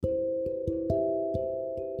A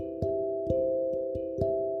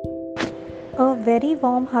very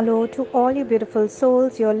warm hello to all you beautiful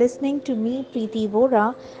souls. You're listening to me, Preeti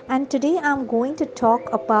Vora, and today I'm going to talk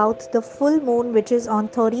about the full moon, which is on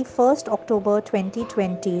 31st October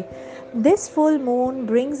 2020. This full moon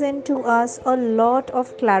brings into us a lot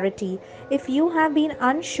of clarity. If you have been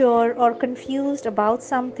unsure or confused about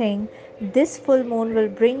something, this full moon will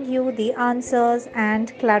bring you the answers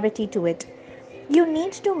and clarity to it. You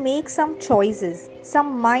need to make some choices,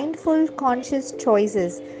 some mindful, conscious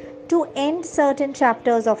choices to end certain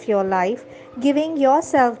chapters of your life, giving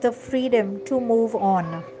yourself the freedom to move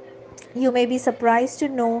on. You may be surprised to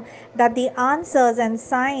know that the answers and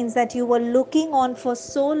signs that you were looking on for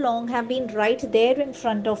so long have been right there in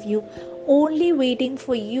front of you, only waiting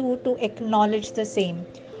for you to acknowledge the same.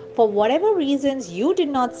 For whatever reasons you did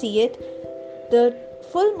not see it, the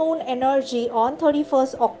full moon energy on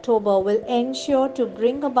 31st October will ensure to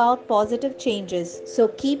bring about positive changes. So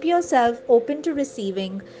keep yourself open to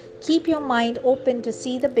receiving, keep your mind open to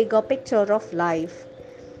see the bigger picture of life.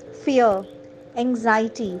 Fear,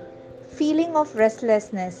 anxiety, feeling of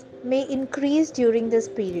restlessness may increase during this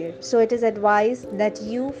period. So it is advised that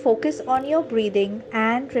you focus on your breathing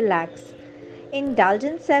and relax. Indulge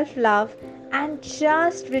in self love and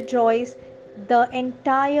just rejoice the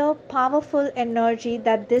entire powerful energy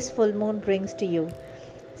that this full moon brings to you.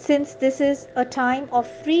 Since this is a time of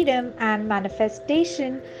freedom and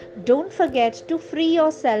manifestation, don't forget to free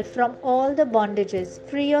yourself from all the bondages,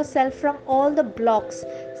 free yourself from all the blocks,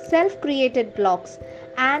 self created blocks,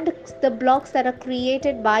 and the blocks that are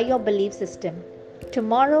created by your belief system.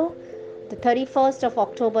 Tomorrow, the 31st of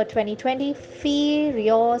October 2020, free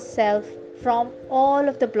yourself from all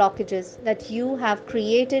of the blockages that you have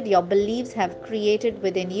created, your beliefs have created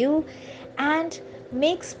within you, and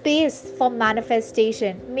make space for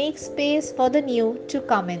manifestation, make space for the new to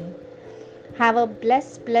come in. Have a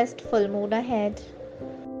blessed full moon ahead.